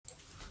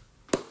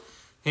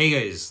Hey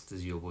guys, this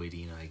is your boy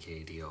Dino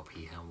aka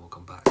DLP and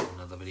welcome back to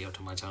another video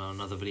to my channel,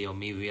 another video of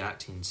me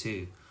reacting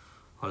to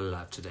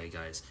Hololive today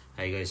guys.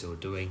 How you guys all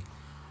doing?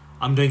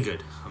 I'm doing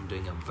good. I'm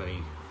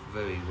very,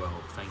 very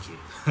well, thank you.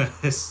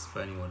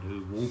 For anyone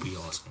who will be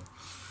asking.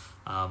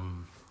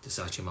 This is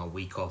actually my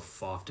week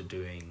off after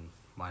doing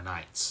my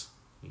nights.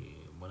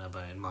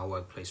 Whenever in my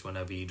workplace,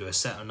 whenever you do a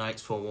set of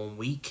nights for 1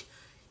 week,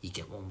 you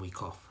get 1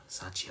 week off.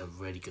 It's actually a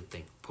really good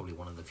thing. Probably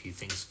one of the few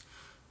things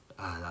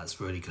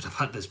that's really good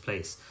about this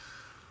place.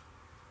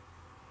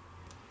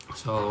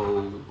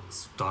 So,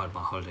 started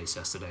my holidays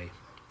yesterday.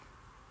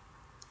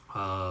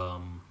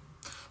 But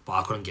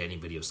I couldn't get any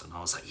videos done.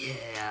 I was like,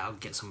 yeah, I'll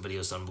get some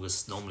videos done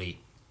because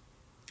normally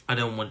I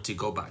don't want to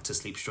go back to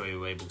sleep straight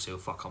away because it'll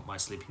fuck up my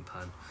sleeping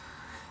pattern.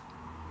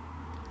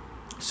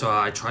 So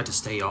I tried to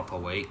stay up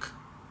awake.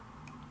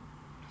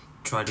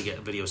 Tried to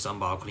get videos done,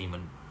 but I couldn't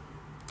even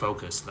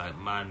focus. Like,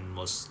 man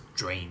was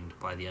drained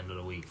by the end of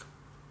the week.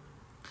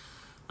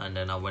 And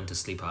then I went to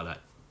sleep at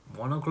like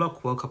 1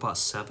 o'clock, woke up at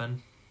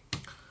 7.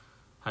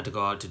 Had to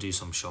go out to do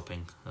some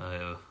shopping,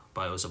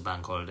 but it was a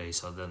bank holiday,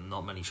 so then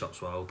not many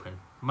shops were open.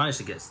 Managed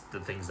to get the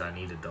things that I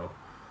needed though.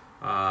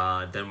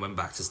 Then went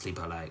back to sleep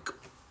at like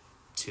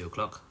 2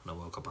 o'clock. And I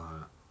woke up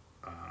at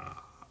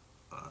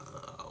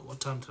what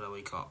time did I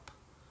wake up?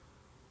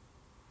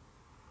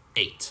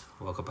 8.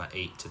 I woke up at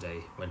 8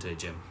 today. Went to the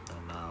gym,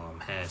 and now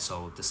I'm here.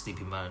 So the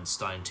sleepy man's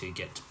starting to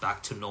get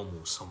back to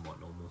normal, somewhat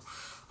normal.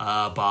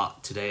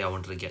 But today I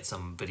wanted to get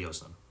some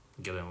videos done.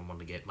 I wanted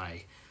to get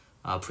my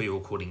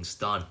pre-recordings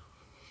done.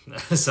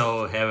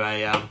 So here I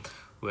am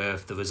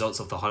with the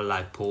results of the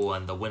Hololive poll,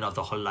 and the winner of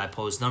the Hololive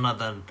poll is none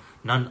other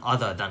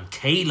than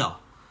Kaela.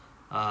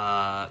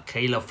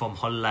 Kaela from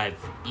Hololive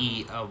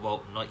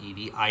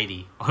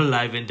ID.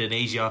 Hololive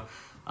Indonesia.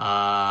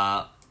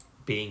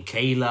 Being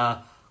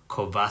Kaela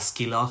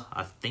Kovalskia.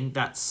 I think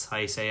that's how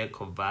you say it.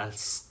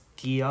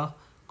 Kovalskia.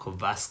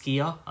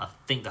 I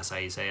think that's how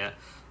you say it.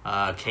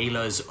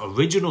 Kaela's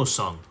original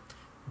song,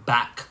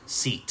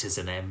 BACKSEAT, is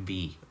an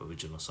MB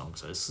original song,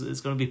 so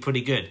it's going to be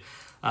pretty good.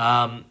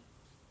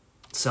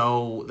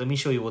 So let me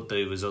show you what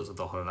the results of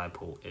the Hololive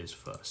poll is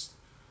first.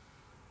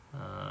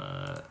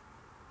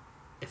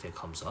 If it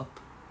comes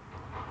up.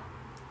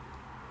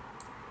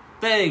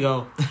 There you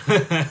go.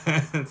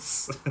 I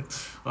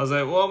was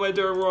like, what am I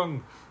doing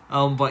wrong?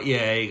 But yeah,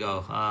 there you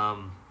go.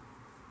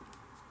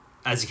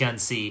 As you can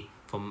see,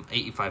 from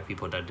 85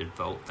 people that did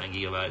vote, thank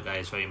you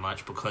guys very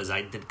much, because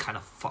I did kind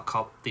of fuck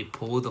up the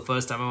poll the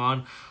first time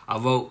around. I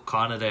wrote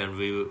Canada and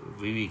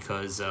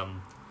Ririka's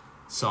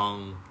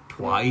song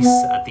twice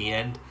at the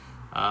end,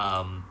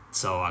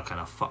 so I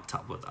kind of fucked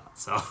up with that.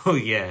 So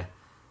yeah,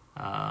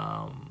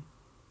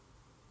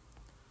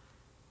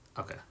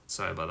 okay,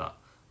 sorry about that.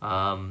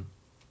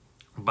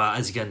 But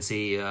as you can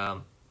see,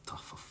 oh,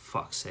 for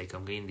fuck's sake,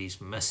 I'm getting these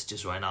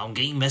messages right now.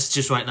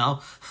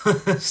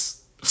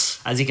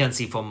 As you can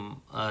see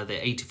from the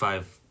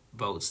 85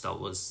 votes that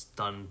was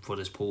done for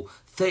this poll,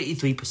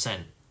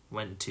 33%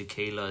 went to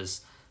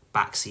Kaela's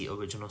BACKSEAT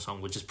original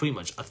song, which is pretty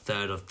much a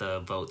third of the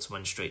votes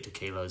went straight to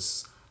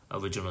Kaela's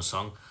original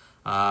song.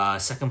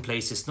 Second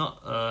place is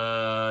not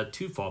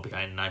too far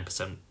behind,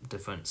 9%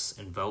 difference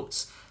in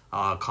votes.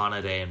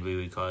 Canada and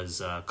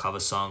Ririka's cover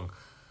song.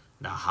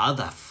 Now, how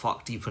the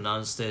fuck do you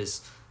pronounce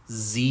this?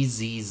 ZZZZtai.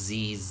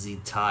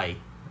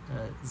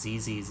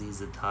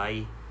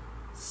 ZZZZtai.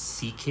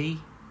 CK?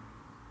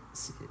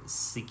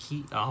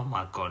 Siki? Oh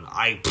my god.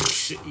 I'm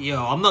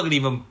not gonna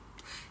even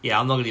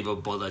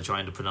bother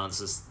trying to pronounce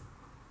this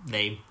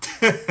name.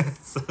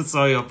 So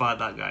sorry about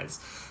that, guys.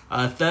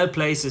 Third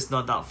place is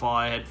not that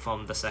far ahead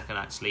from the second,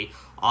 actually.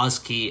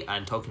 Azuki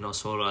and Tokino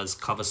Sora's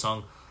cover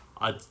song,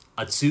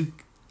 Akatsuki.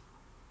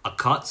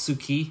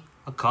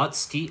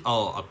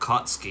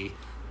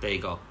 There you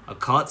go.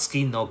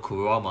 Akatsuki no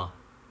Kuruma.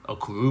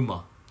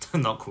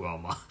 Not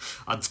Kurama.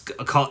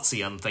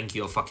 Akatsuki, and thank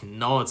you, fucking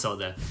nods out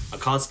there.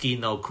 Akatsuki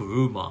no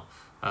Kuruma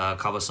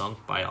cover song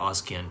by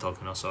Azuki and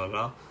Tokino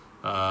Sora.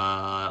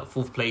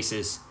 Fourth place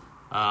is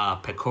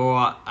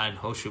Pekora and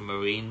Hoshu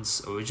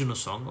Marine's original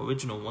song,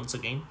 once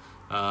again,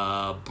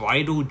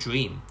 Bridal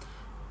Dream.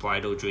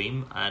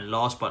 And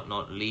last but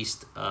not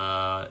least,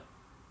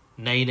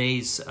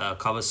 Nene's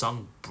cover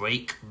song,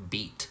 Break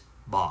Beat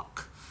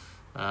Bark.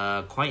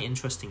 Quite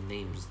interesting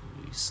names,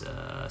 these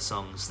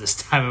songs this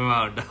time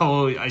around.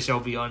 I shall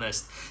be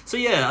honest. So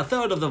yeah, a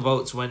third of the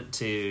votes went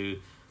to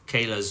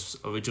Kaela's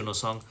original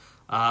song.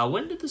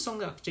 When did the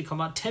song actually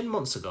come out? 10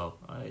 months ago.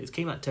 It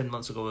came out 10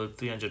 months ago with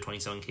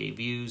 327k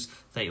views,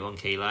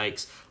 31k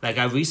likes. Like,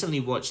 I recently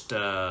watched the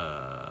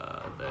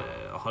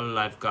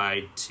Hololive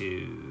guide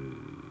to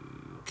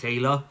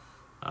Kaela,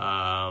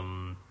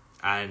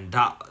 and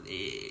that,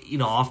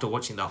 after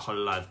watching that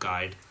Hololive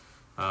guide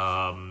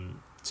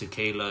to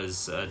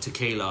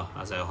Kaela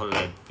as a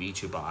Hololive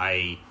VTuber,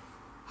 I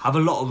have a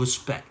lot of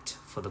respect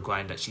for the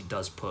grind that she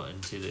does put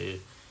into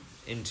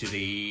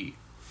the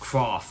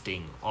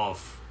crafting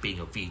of being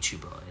a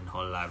VTuber in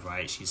Hololive,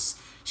 right? She's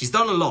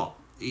done a lot.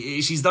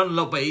 she's done a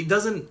lot, but it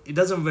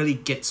doesn't really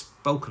get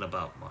spoken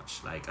about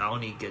much. Like, I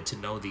only get to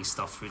know these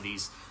stuff through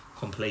these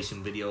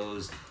compilation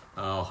videos,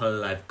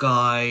 Hololive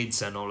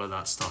guides, and all of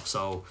that stuff.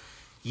 So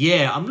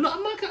yeah, I'm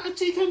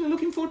actually kind of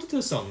looking forward to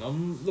the song.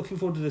 I'm looking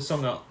forward to the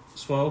song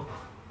as well.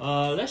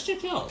 Let's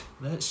check it out.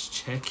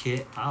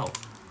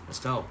 Let's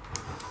go.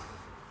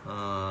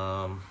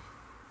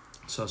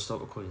 So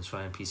stop recording's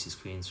fine, PC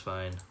screen's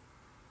fine.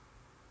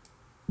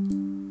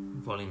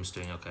 Volume's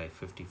doing okay,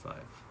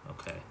 55.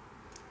 Okay.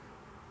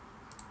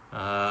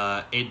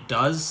 It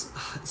does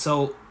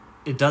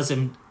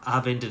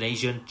have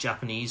Indonesian,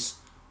 Japanese,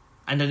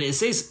 and then it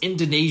says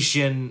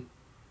Indonesian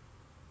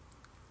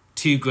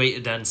 2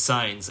 greater than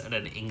signs, and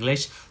then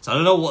English. So I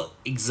don't know what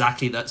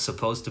exactly that's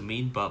supposed to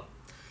mean, but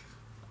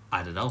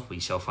I don't know. We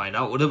shall find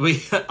out. Would it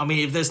be? I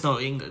mean, if there's no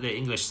the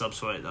English subs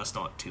for it, that's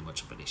not too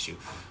much of an issue.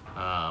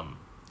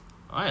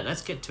 Alright,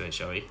 let's get to it,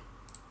 shall we?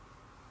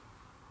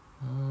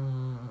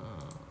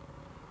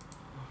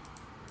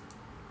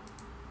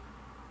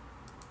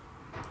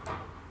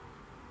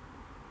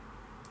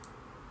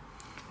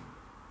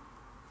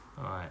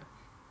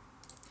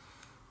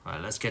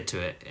 Alright, let's get to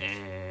it.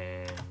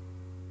 And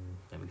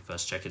let me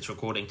first check it's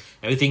recording.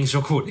 Everything's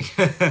recording.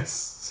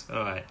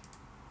 Alright,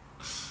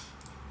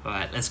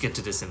 let's get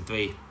to this in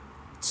 3,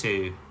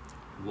 2,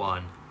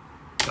 1,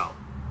 go.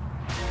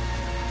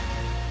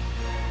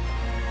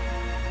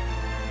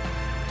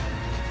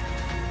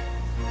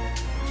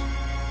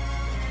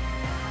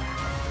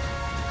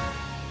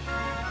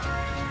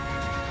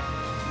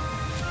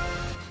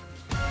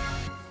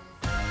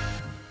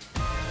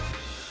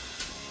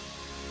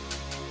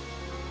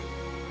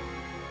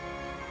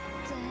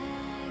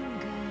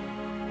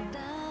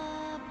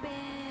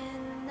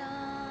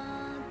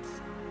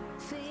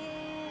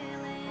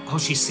 Oh,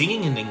 she's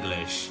singing in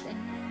English.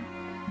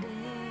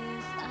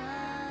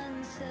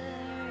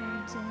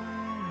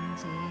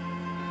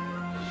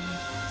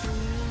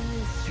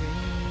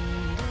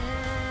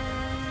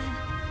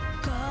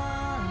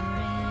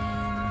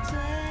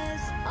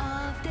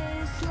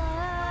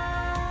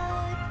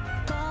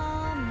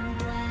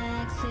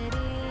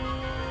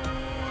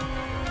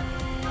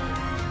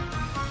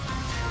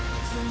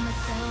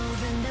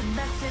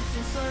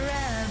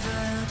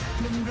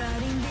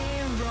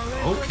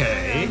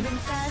 Okay.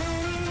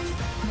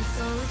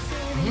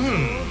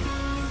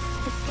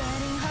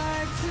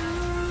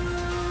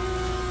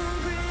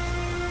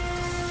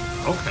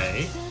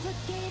 Okay.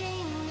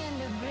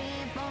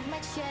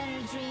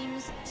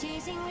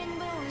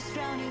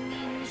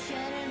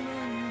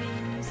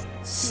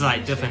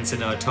 Slight difference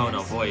in her tone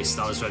of voice.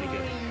 That was really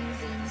good.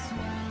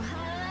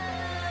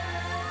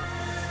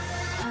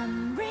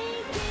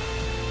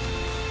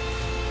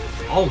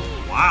 Oh,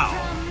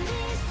 wow.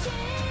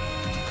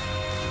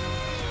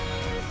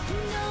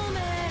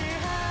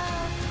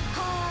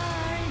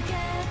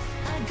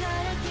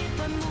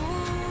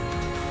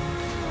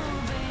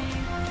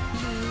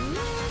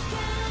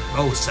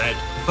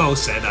 Well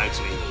said,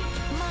 actually.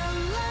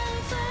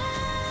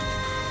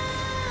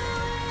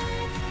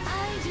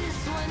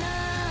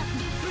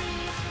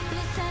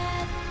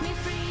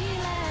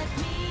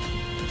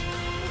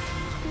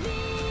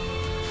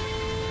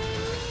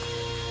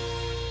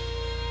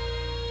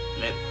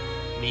 Let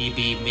me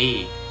be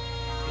me.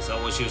 Is that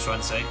what she was trying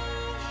to say?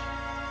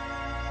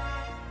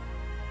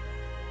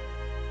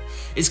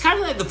 It's kind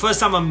of like the first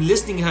time I'm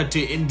listening to her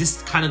in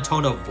this kind of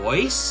tone of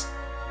voice.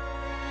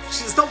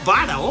 She's not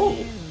bad at all.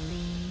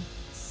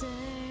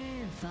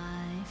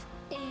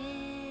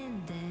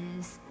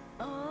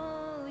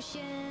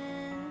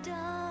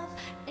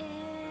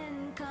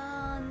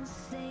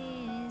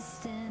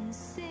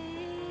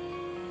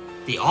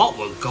 The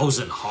artwork goes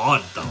in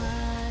hard though.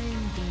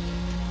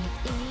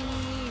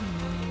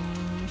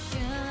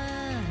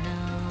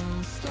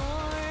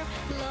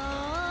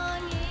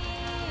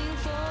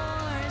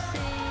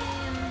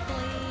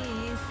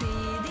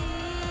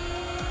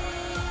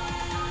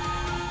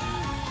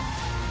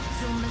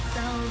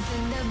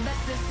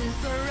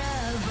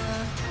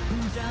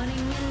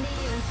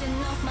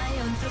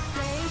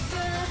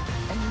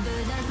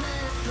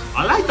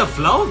 I like the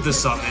flow of the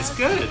song, it's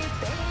good.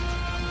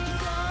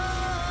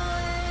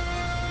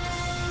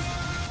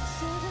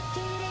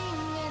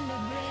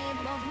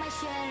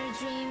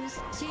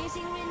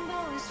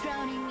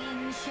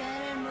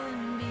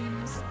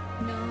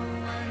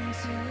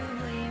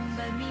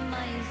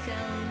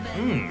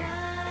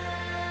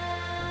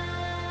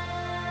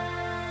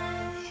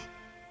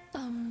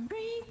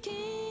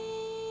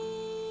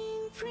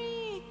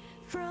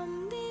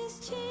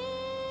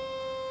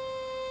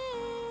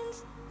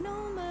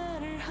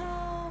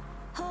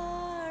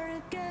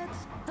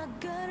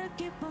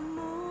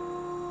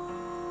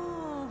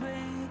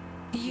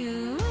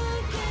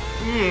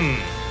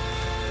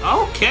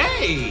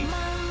 Okay.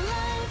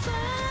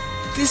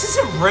 This is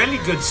a really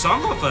good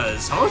song of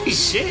hers. Holy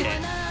shit.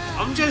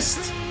 I'm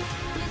just...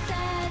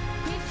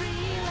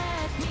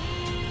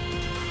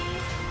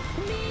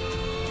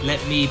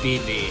 Let me be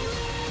me.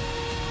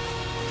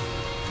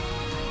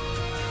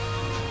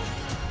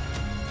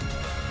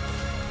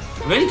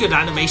 Really good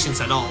animations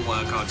and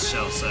artwork, I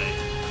shall say.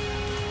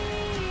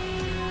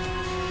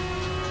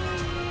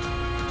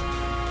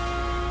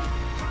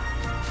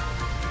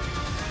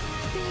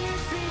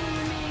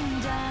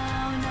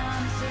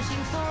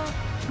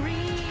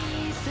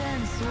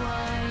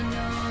 I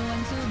no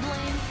one to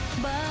blame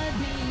but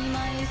me,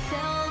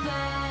 myself,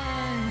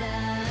 and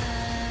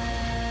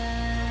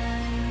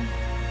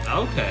I.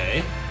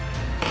 Okay.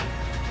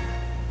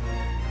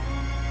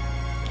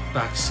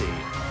 Backseat.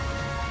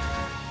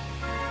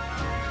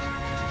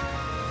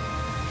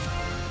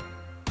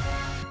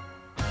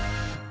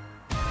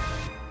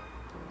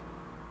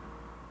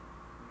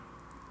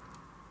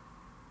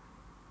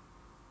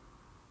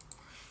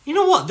 You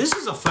know what? This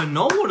is a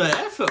phenomenal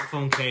effort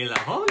from Kaela.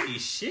 Holy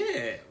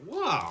shit!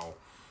 Wow,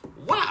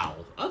 wow.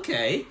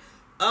 Okay.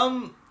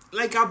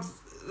 Like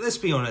let's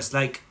be honest.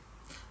 Like,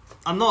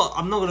 I'm not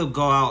gonna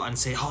go out and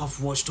say, oh,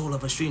 I've watched all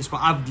of her streams,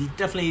 but I've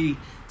definitely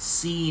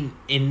seen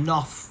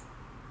enough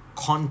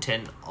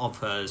content of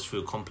hers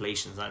through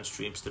compilations and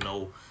streams to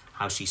know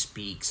how she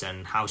speaks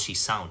and how she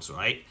sounds,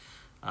 right?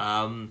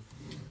 And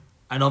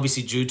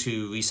obviously due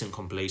to recent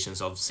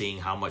compilations of seeing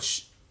how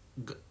much,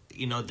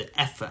 you know, the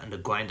effort and the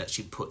grind that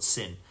she puts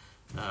in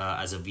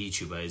as a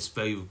VTuber is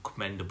very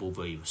commendable,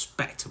 very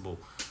respectable.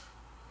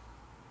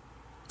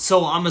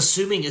 So I'm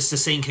assuming it's the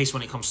same case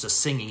when it comes to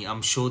singing.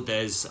 I'm sure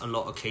there's a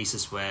lot of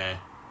cases where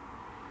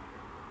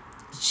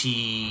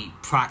she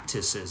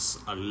practices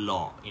a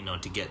lot, you know,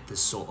 to get this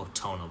sort of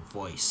tone of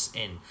voice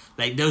in.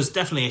 Like, there's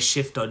definitely a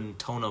shift on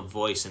tone of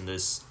voice in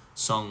this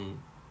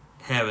song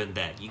here and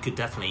there. You could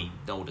definitely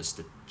notice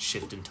the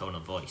shift in tone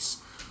of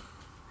voice.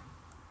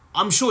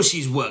 I'm sure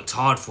she's worked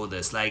hard for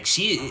this. Like,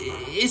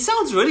 it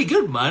sounds really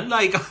good, man.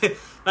 Like,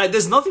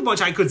 there's nothing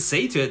much I could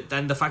say to it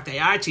than the fact that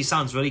it actually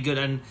sounds really good.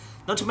 And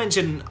not to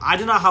mention, I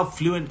don't know how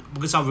fluent,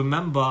 because I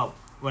remember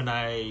when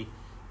I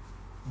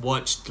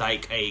watched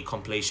like a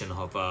compilation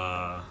of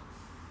a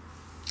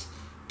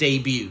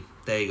debut.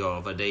 There you go,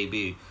 of a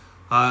debut.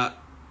 The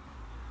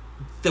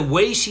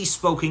way she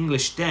spoke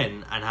English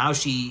then and how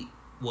she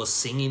was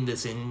singing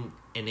this in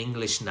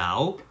English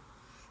now,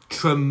 a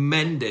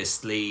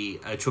tremendous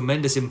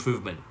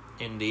improvement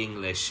in the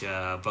English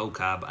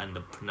vocab and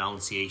the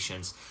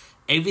pronunciations.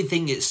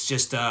 Everything is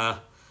just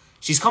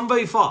she's come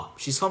very far.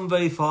 She's come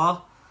very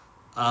far.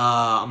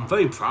 I'm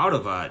very proud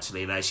of her,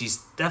 actually. Like, she's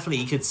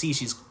definitely, you can see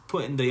she's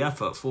putting the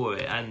effort for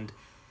it, and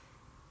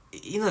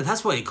you know,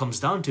 that's what it comes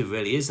down to,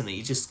 really, isn't it?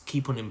 You just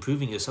keep on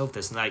improving yourself.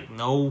 There's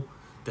no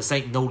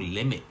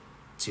limit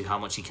to how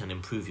much you can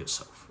improve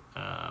yourself.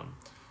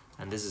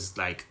 And this is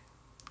like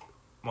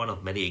one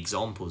of many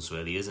examples,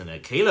 really, isn't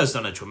it? Kaela's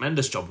done a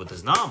tremendous job with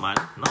this.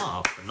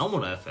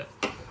 Phenomenal effort.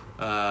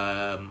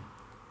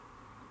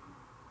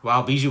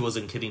 Wow, Bijou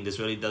wasn't kidding. This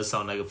really does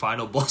sound like a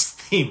final boss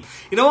theme.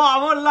 You know what? I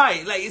won't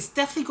lie. Like, it's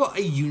definitely got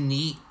a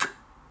unique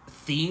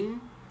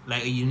theme,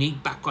 like a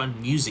unique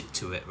background music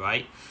to it,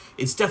 right?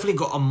 It's definitely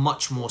got a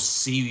much more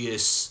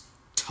serious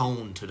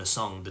tone to the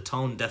song. The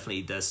tone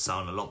definitely does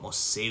sound a lot more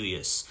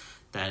serious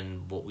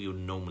than what we would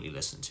normally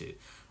listen to.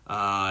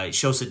 It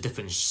shows a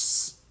different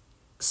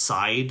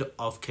side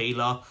of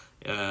Kaela,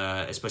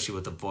 especially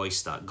with the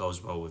voice that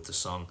goes well with the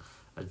song.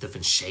 A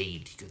different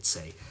shade, you could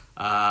say.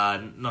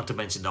 Not to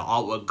mention the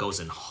artwork goes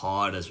in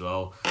hard as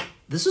well.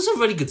 This was a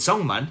really good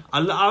song, man. I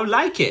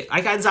like it.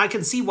 I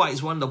can see why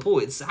it's won the poll.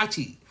 It's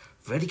actually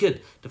really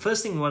good. The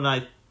first thing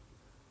I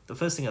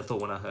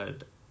thought when I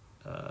heard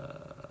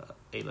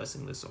Ayla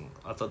sing this song,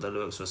 I thought the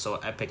lyrics were so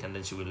epic, and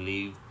then she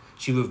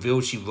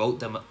revealed she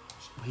wrote them.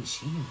 Wait,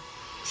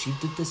 she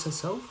did this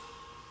herself?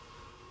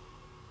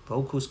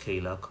 Vocals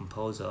Kaela,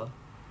 composer,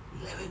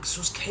 lyrics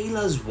was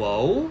Kaela's.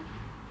 Whoa.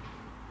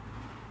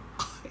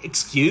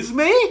 Excuse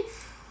me?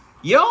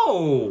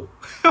 Yo!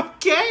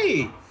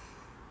 Okay!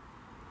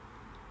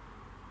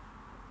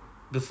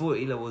 Before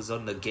Ayla was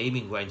on the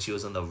gaming grind, she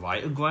was on the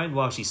writer grind.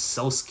 Wow, she's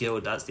so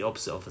skilled. That's the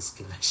opposite of a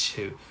skill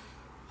issue.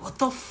 What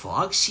the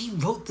fuck? She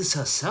wrote this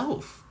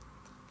herself.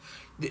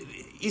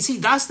 You see,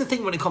 that's the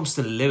thing when it comes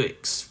to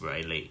lyrics,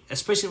 really.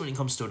 Especially when it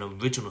comes to an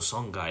original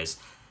song, guys.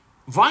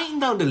 Writing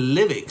down the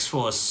lyrics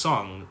for a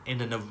song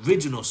in an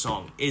original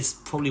song is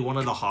probably one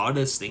of the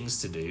hardest things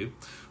to do.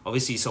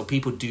 Obviously, so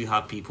people do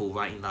have people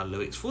writing down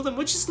lyrics for them,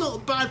 which is not a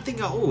bad thing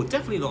at all.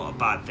 Definitely not a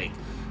bad thing.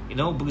 You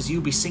know, because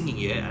you'll be singing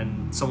it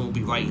and someone will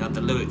be writing out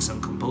the lyrics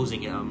and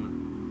composing it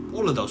and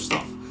all of those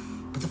stuff.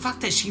 But the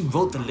fact that she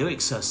wrote the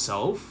lyrics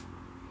herself,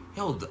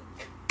 yo,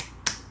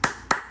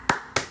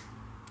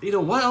 you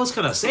know, what else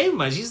can I say,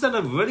 man? She's done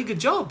a really good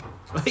job.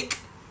 Like,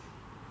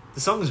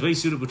 the song is very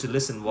suitable to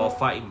listen while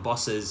fighting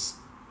bosses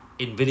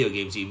in video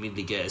games. You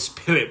immediately get a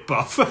spirit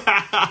buff.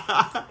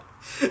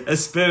 A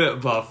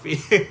spirit buff.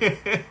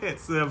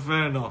 It's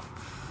fair enough.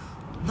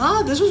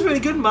 Nah, this was really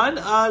good, man.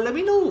 Let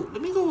me know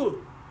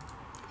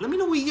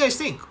what you guys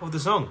think of the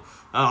song.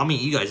 I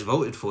mean, you guys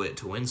voted for it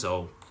to win,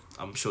 so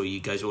I'm sure you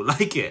guys will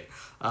like it.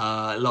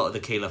 A lot of the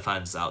Kaela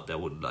fans out there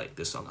would like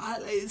this song.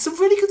 It's a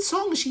really good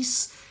song.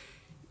 She's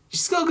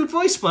got a good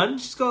voice, man.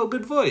 She's got a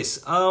good voice.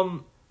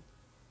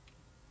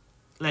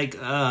 Like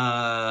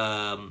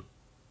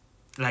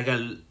like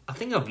I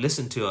think I've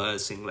listened to her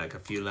sing like a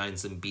few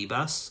lines in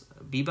B-Bass,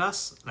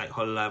 like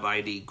Hololive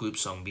ID group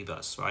song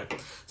B-Bass, right?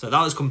 So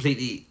that was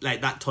completely,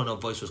 like, that tone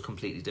of voice was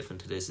completely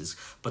different to this.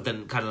 But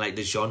then kind of like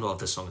the genre of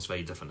the song is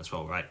very different as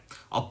well, right?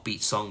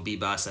 Upbeat song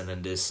B-Bass, and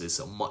then this is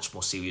a much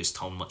more serious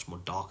tone, much more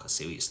darker,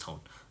 serious tone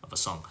of a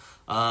song.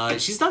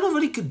 She's done a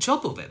really good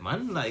job of it,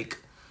 man. Like,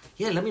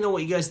 yeah, let me know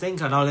what you guys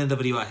think, and I'll end the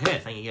video out here.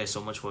 Thank you guys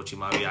so much for watching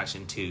my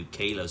reaction to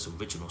Kaela's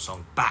original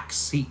song,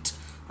 Backseat.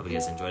 Hope you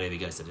guys enjoyed it. If you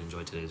guys did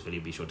enjoy today's video,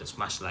 be sure to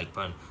smash the like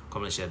button,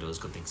 comment, share those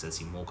good things, and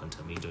see more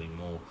content, me doing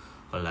more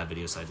live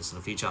videos like this in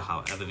the future.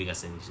 However, if you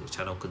guys are new to the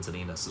channel, consider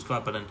hitting that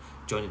subscribe button,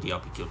 joining the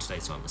RP Guild today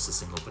so I don't miss a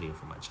single video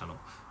from my channel.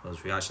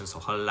 Those reactions to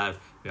Hololive,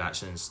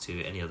 reactions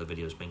to any other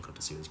videos, main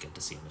content series get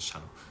to see on this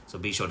channel. So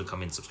be sure to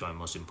come in, subscribe,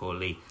 most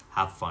importantly,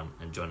 have fun,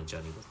 and join the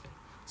journey with me.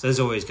 So as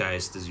always,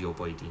 guys, this is your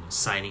boy Dino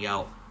signing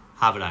out.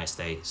 Have a nice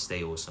day,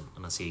 stay awesome,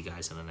 and I'll see you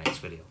guys in the next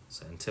video.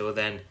 So until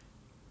then,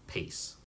 peace.